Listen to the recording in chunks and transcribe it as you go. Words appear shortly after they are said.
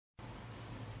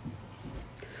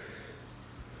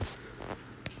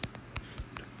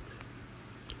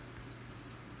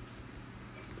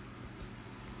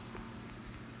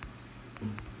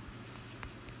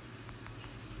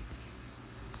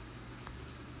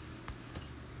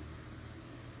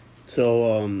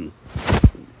So,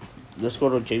 let's go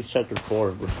to James chapter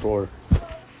 4, verse 4.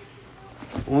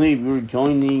 Only if you're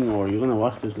joining or you're going to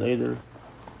watch this later,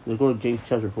 let's go to James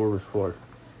chapter 4, verse 4.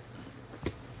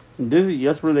 This is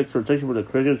just really exhortation for the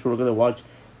Christians who are going to watch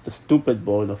the stupid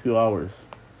bowl in a few hours.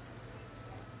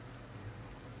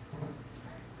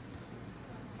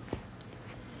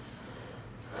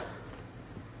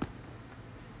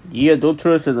 Ye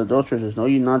adulterers and adulteresses, know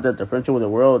ye not that the friendship with the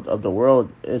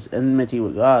world is enmity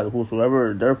with God?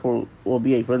 Whosoever therefore will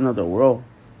be a friend of the world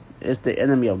is the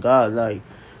enemy of God. Like,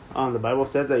 the Bible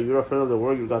says that if you're a friend of the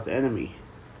world, you're God's enemy.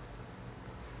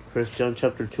 1 John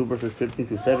chapter 2, verses 15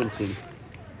 to 17.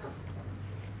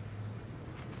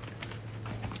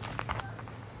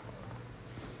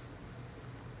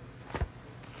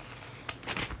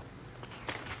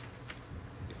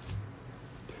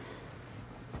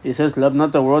 It says, love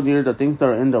not the world, neither the things that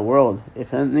are in the world.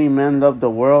 If any man love the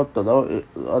world, the love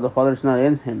of the Father is not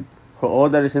in him. For all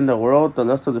that is in the world, the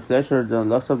lust of the flesh, or the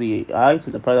lust of the eyes,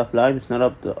 and the pride of life, is not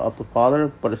of the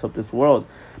Father, but is of this world.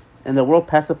 And the world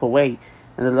passeth away,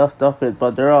 and the lust of it,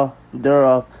 but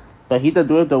but he that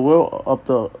doeth the will of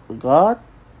the God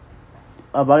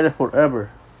abideth forever.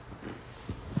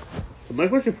 So my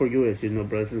question for you is,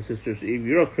 brothers and sisters, if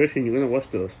you're a Christian, you're gonna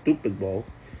watch the stupid ball.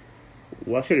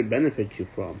 What should it benefit you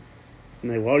from?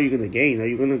 Like, what are you going to gain? Are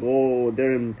you going to go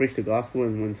there and preach the gospel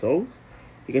and win souls?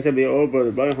 You guys will be, oh,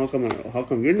 Brother Brian, how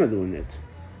come you're not doing it?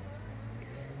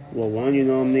 Well, one,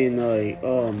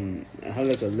 I have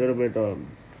like a little bit,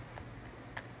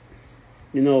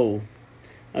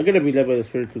 I gotta be led by the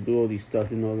Spirit to do all these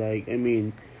stuff,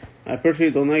 I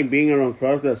personally don't like being around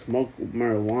crowds that smoke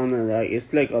marijuana.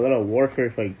 It's like a lot of warfare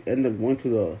if I end up going to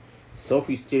the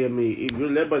selfie state. If you're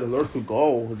led by the Lord to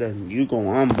go, then you go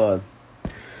on. But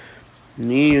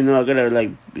me, I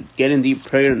gotta get in deep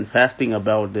prayer and fasting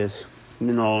about this,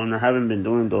 and I haven't been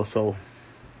doing those. So,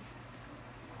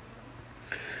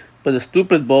 but the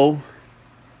stupid bowl,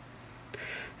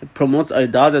 it promotes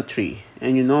idolatry,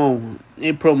 and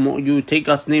you take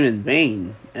God's name in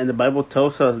vain. And the Bible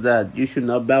tells us that you should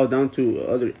not bow down to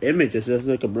other images, just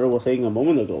like a brother was saying a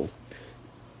moment ago.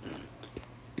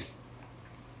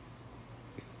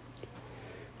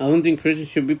 I don't think Christians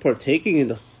should be partaking in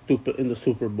the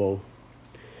Super Bowl.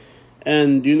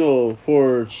 And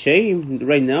for shame,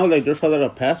 right now, there's a lot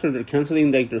of pastors that are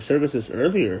canceling their services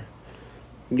earlier.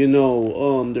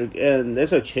 And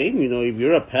that's a shame. If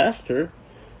you're a pastor,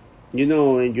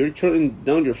 and you're shutting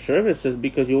down your services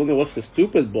because you only watch the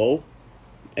stupid bowl,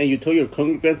 and you tell your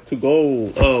congregants to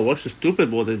go watch the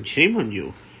stupid bowl, then shame on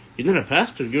you. You're not a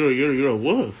pastor. You're a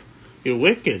wolf. You're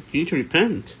wicked. You need to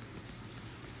repent.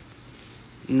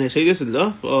 And I say this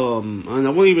enough, and I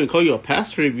won't even call you a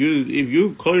pastor if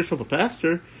you call yourself a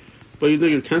pastor, but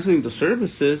you're canceling the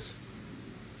services,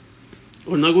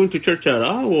 or not going to church at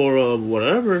all, or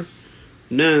whatever.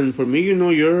 Then for me,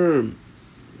 don't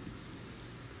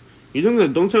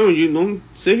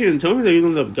sit here and tell me that you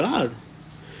don't love God.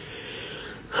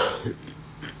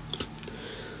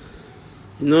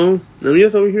 I'm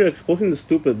just over here exposing the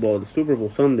Super Bowl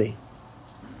Sunday.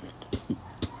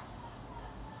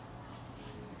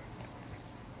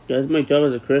 That's my job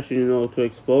as a Christian, to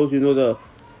expose, the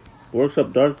works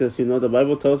of darkness. The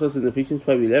Bible tells us in Ephesians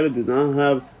 5:11, do not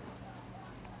have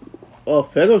a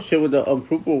fellowship with the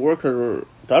unfruitful works of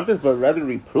darkness, but rather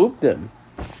reprove them.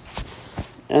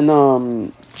 And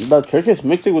the church is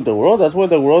mixing with the world. That's why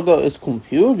the world is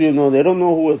confused. They don't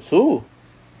know who is who.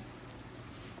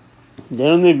 They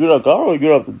don't know if you're of God or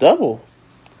you're of the devil.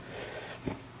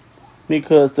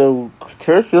 Because the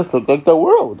church just looks like the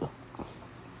world.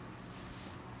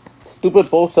 Stupid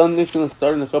Bowl Sunday is going to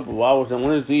start in a couple of hours. I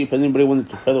wanted to see if anybody wanted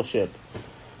to fellowship.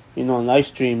 On live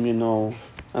stream, I know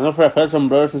for a fact some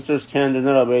brothers and sisters they're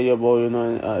not available,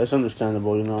 it's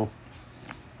understandable,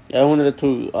 I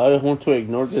want to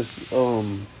ignore this,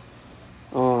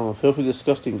 filthy,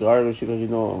 disgusting garbage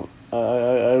because,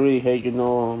 I really hate,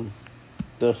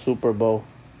 the Super Bowl.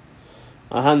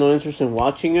 I have no interest in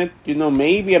watching it.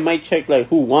 Maybe I might check,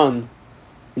 who won.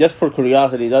 Just for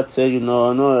curiosity, that's it, I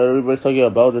know everybody's talking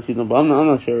about this, but I'm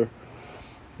not sure.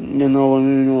 I'm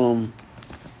not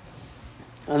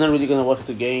really gonna watch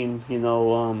the game,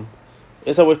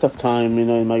 it's a waste of time,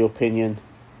 in my opinion.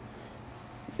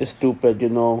 It's stupid,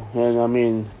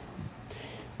 and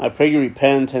I pray you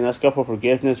repent and ask God for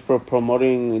forgiveness for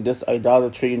promoting this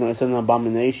idolatry, it's an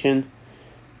abomination,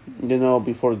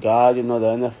 before God, the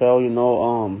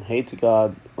NFL, hates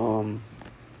God,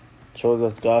 shows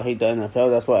us God hates the NFL.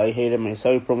 That's why I hate it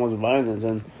myself. He promotes violence,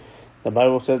 and the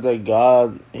Bible says that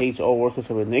God hates all workers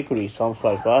of iniquity. Psalms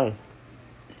 5:5.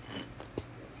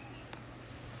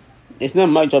 it's not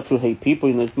my job to hate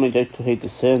people. It's my job to hate the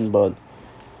sin. But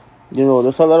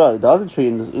there's a lot of idolatry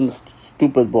in the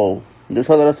stupid bowl. There's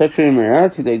a lot of sexual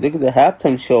immorality. They look at the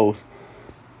halftime shows,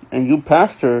 and you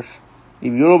pastors,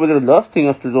 if you're over there lusting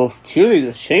after those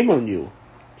cheerleaders, shame on you.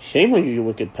 Shame on you, you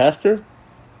wicked pastor.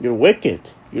 You're wicked.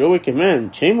 You're a wicked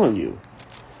man. Shame on you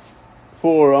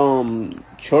for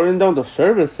shorting down the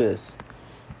services.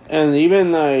 And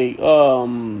even like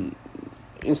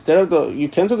instead of you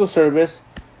cancel the service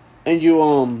and you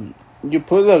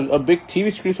put a big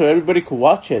TV screen so everybody could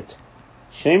watch it.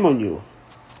 Shame on you.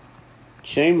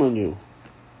 Shame on you.